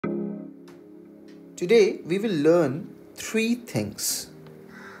Today we will learn three things: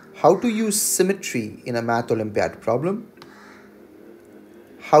 how to use symmetry in a math Olympiad problem,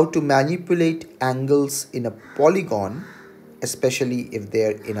 how to manipulate angles in a polygon, especially if they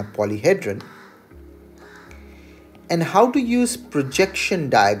are in a polyhedron, and how to use projection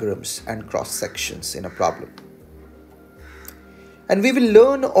diagrams and cross sections in a problem. And we will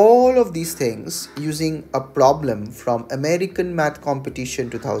learn all of these things using a problem from American Math Competition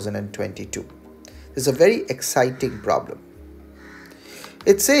 2022. This is a very exciting problem.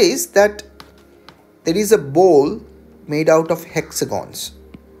 It says that there is a bowl made out of hexagons.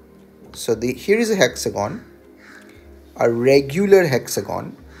 So here is a hexagon, a regular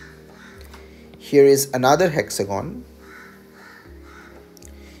hexagon. Here is another hexagon.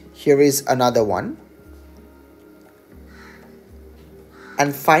 Here is another one.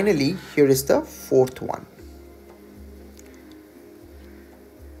 And finally, here is the fourth one.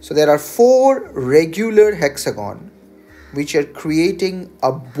 So there are four regular hexagons which are creating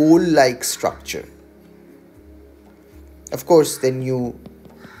a bowl-like structure. Of course, then you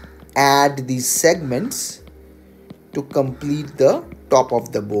add these segments to complete the top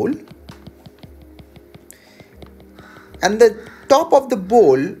of the bowl. And the top of the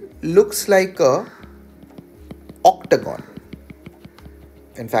bowl looks like a octagon.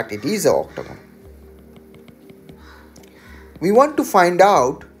 In fact, it is an octagon. We want to find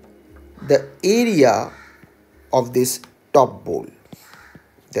out the area of this top bowl,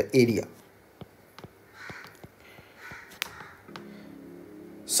 the area.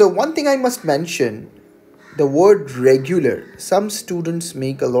 So one thing I must mention, the word regular. Some students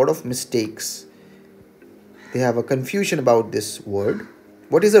make a lot of mistakes. They have a confusion about this word.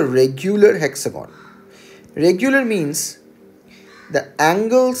 What is a regular hexagon? Regular means the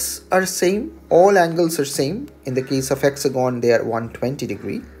angles are same, all angles are same. In the case of hexagon, they are 120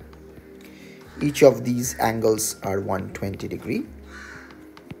 degree. Each of these angles are 120 degree.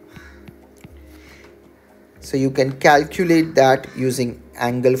 So you can calculate that using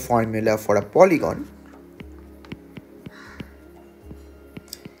angle formula for a polygon.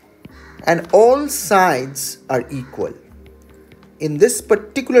 And all sides are equal. In this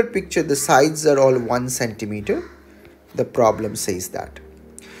particular picture, the sides are all 1 centimeter. The problem says that.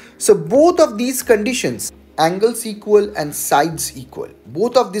 So both of these conditions, angles equal and sides equal,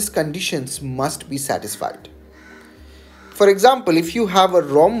 both of these conditions must be satisfied. For example, if you have a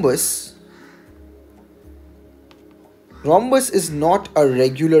rhombus, rhombus is not a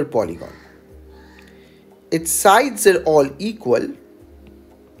regular polygon. Its sides are all equal,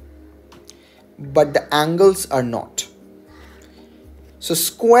 but the angles are not. So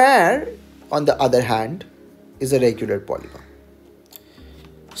square, on the other hand, is a regular polygon.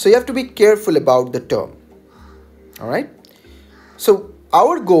 So you have to be careful about the term. Alright. So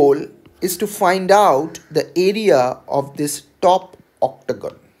our goal is to find out the area of this top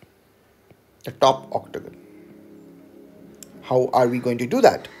octagon. The top octagon. How are we going to do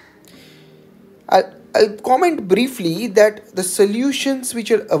that? I'll comment briefly that the solutions which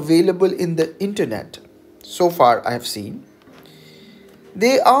are available in the internet, so far I have seen,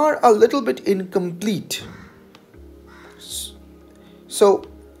 they are a little bit incomplete. So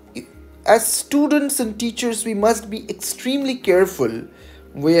as students and teachers, we must be extremely careful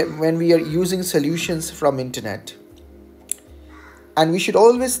when we are using solutions from internet. And we should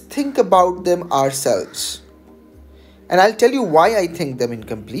always think about them ourselves. And I'll tell you why I think them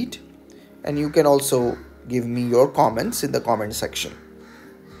incomplete. And you can also give me your comments in the comment section.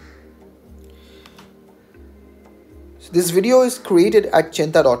 So this video is created at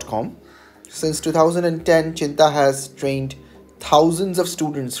chinta.com. Since 2010, Chinta has trained thousands of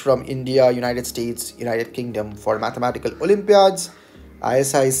students from India, United States, United Kingdom for mathematical Olympiads,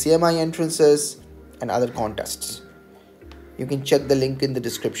 ISI-CMI entrances, and other contests. You can check the link in the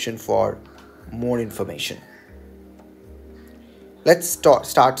description for more information. Let's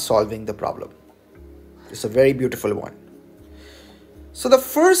start solving the problem. It's a very beautiful one. So the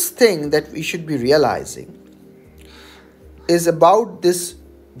first thing that we should be realizing is about this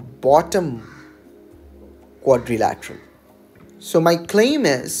bottom quadrilateral. So my claim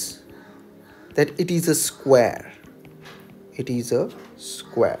is that it is a square. It is a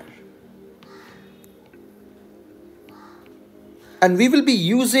square. And we will be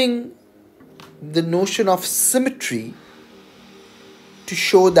using the notion of symmetry to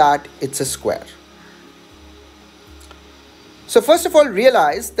show that it's a square. So first of all,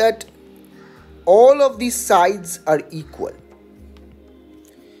 realize that all of these sides are equal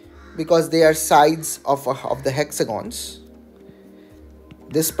because they are sides of the hexagons.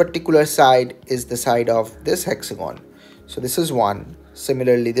 This particular side is the side of this hexagon. So this is 1,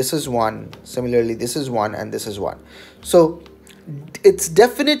 Similarly, this is 1. Similarly, this is 1 and this is 1. So it's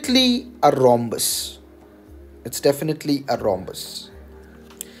definitely a rhombus. It's definitely a rhombus.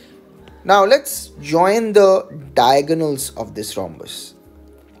 Now let's join the diagonals of this rhombus.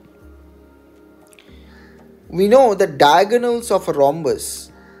 We know the diagonals of a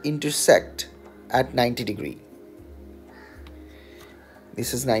rhombus intersect at 90 degree.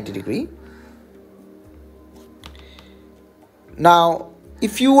 This is 90 degree. Now,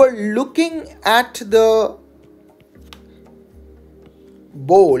 if you were looking at the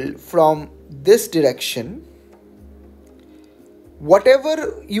bowl from this direction,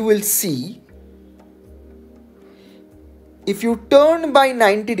 whatever you will see, if you turn by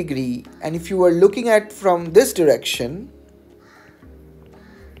 90 degree and if you were looking at from this direction,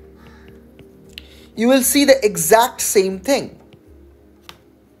 you will see the exact same thing.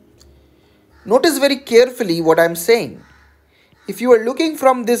 Notice very carefully what I'm saying. If you are looking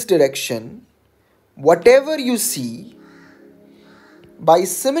from this direction, whatever you see, by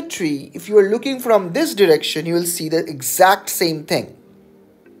symmetry, if you are looking from this direction, you will see the exact same thing.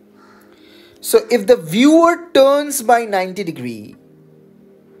 So if the viewer turns by 90 degree,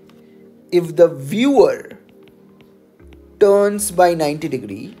 if the viewer turns by 90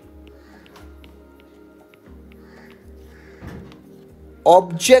 degree,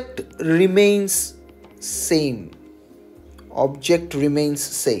 object remains same. Object remains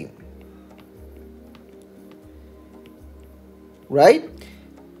same. Right?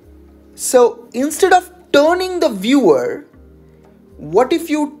 So instead of turning the viewer, what if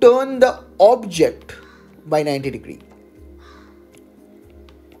you turn the object by 90 degree?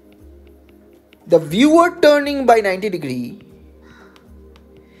 The viewer turning by 90 degree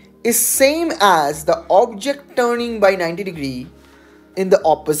is same as the object turning by 90 degree in the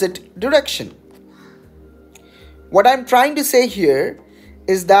opposite direction. What I'm trying to say here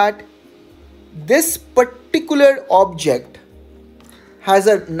is that this particular object has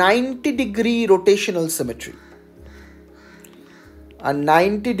a 90 degree rotational symmetry. A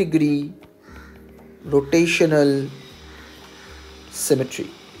 90 degree rotational symmetry.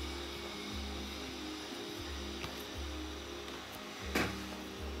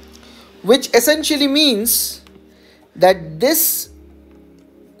 Which essentially means that this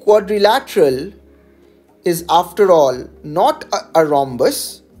quadrilateral is after all not a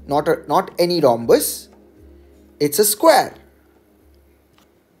rhombus, not any rhombus, it's a square.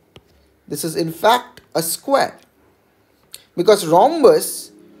 This is in fact a square, because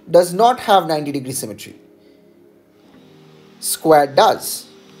rhombus does not have 90 degree symmetry. Square does.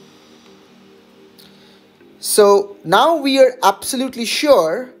 So now we are absolutely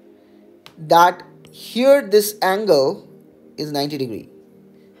sure that here this angle is 90 degree.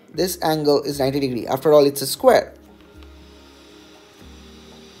 This angle is 90 degree. After all, it's a square.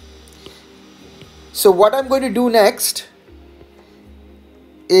 So what I'm going to do next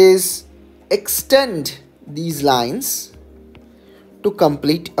is extend these lines to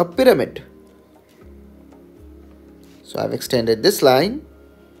complete a pyramid. So I've extended this line.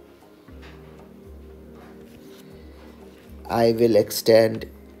 I will extend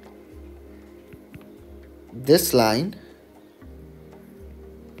this line.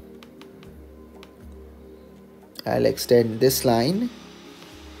 I'll extend this line,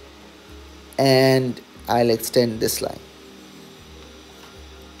 and I'll extend this line.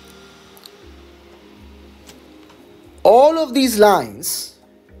 All of these lines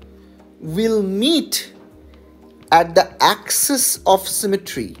will meet at the axis of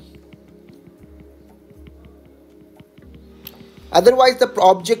symmetry. Otherwise, the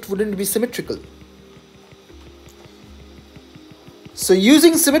object wouldn't be symmetrical. So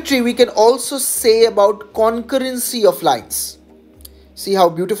using symmetry, we can also say about concurrency of lines. See how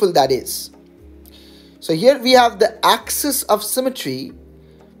beautiful that is. So here we have the axis of symmetry,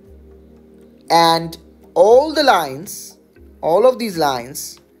 and all the lines, all of these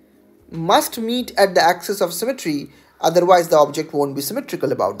lines must meet at the axis of symmetry. Otherwise, the object won't be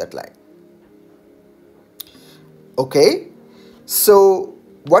symmetrical about that line. Okay. So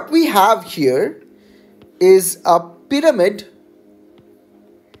what we have here is a pyramid.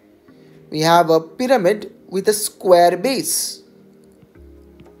 We have a pyramid with a square base.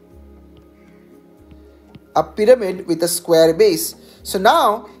 A pyramid with a square base. So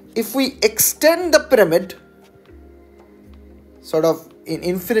now, if we extend the pyramid sort of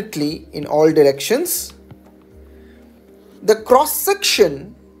infinitely in all directions, the cross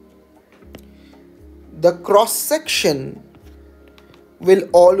section will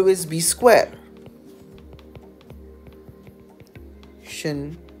always be square.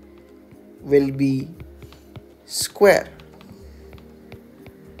 Will be square.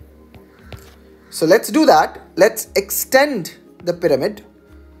 So let's do that. Let's extend the pyramid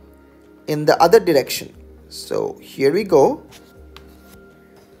in the other direction. So here we go.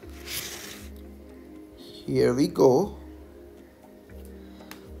 Here we go.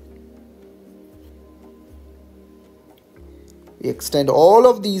 We extend all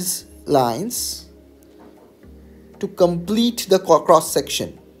of these lines to complete the cross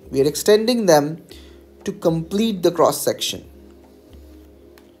section. We are extending them to complete the cross section.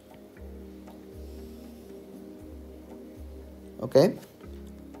 Okay?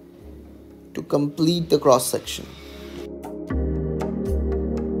 To complete the cross section.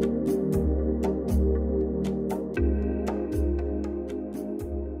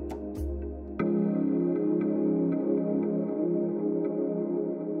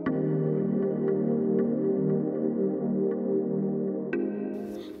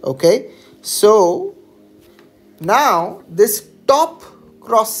 Okay, so now this top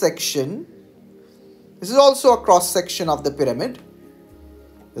cross section, this is also a cross section of the pyramid.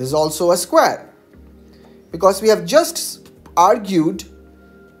 This is also a square, because we have just argued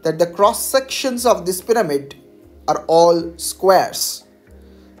that the cross sections of this pyramid are all squares.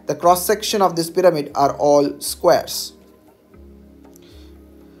 The cross section of this pyramid are all squares.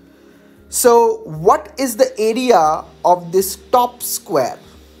 So what is the area of this top square?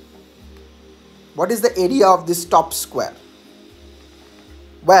 What is the area of this top square?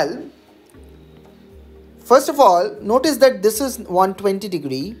 Well, first of all, notice that this is 120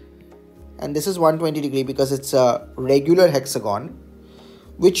 degree and this is 120 degree because it's a regular hexagon,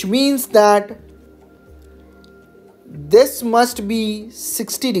 which means that this must be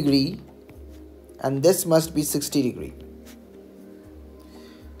 60 degree and this must be 60 degree.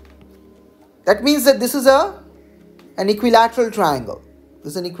 That means that this is an equilateral triangle.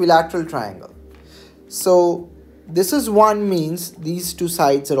 This is an equilateral triangle. So this is 1 means these two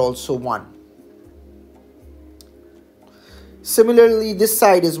sides are also 1. Similarly, this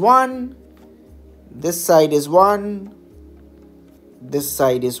side is 1, this side is 1, this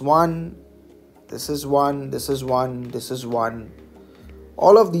side is 1, this is 1, this is 1, this is 1.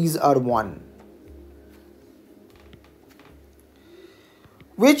 All of these are 1.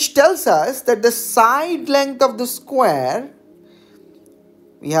 Which tells us that the side length of the square,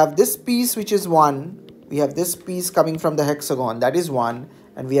 we have this piece which is 1, we have this piece coming from the hexagon, that is 1,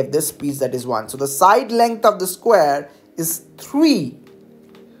 and we have this piece that is 1. So the side length of the square is 3.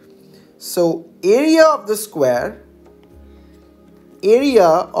 So area of the square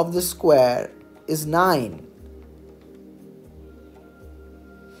is 9.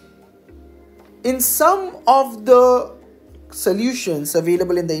 In some of the solutions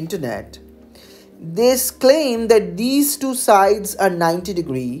available in the internet, they claim that these two sides are 90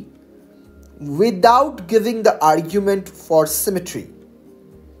 degree without giving the argument for symmetry.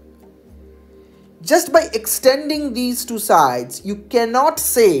 Just by extending these two sides, you cannot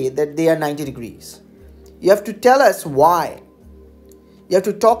say that they are 90 degrees. You have to tell us why. You have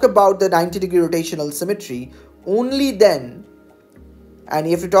to talk about the 90 degree rotational symmetry only then, and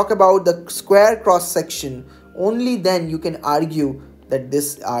you have to talk about the square cross section only then you can argue that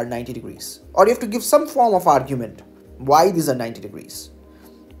these are 90 degrees. Or you have to give some form of argument why these are 90 degrees.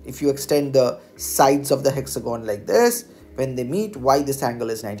 If you extend the sides of the hexagon like this, when they meet, why this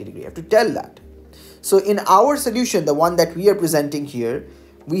angle is 90 degrees. You have to tell that. So in our solution, the one that we are presenting here,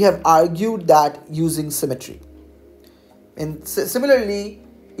 we have argued that using symmetry. And similarly,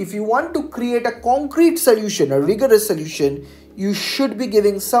 if you want to create a concrete solution, a rigorous solution, you should be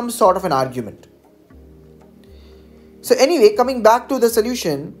giving some sort of an argument. So anyway, coming back to the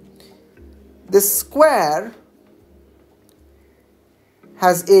solution, this square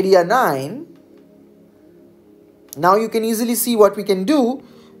has area 9. Now you can easily see what we can do.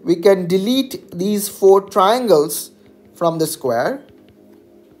 We can delete these 4 triangles from the square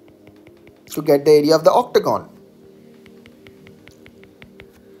to get the area of the octagon.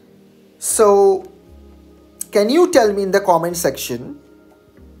 So can you tell me in the comment section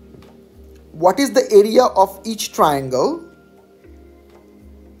what is the area of each triangle?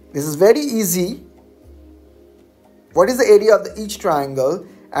 This is very easy. What is the area of each triangle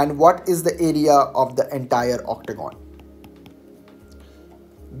and what is the area of the entire octagon?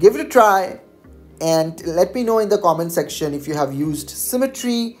 Give it a try and let me know in the comment section if you have used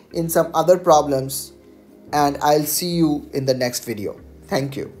symmetry in some other problems, and I'll see you in the next video.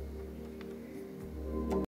 Thank you.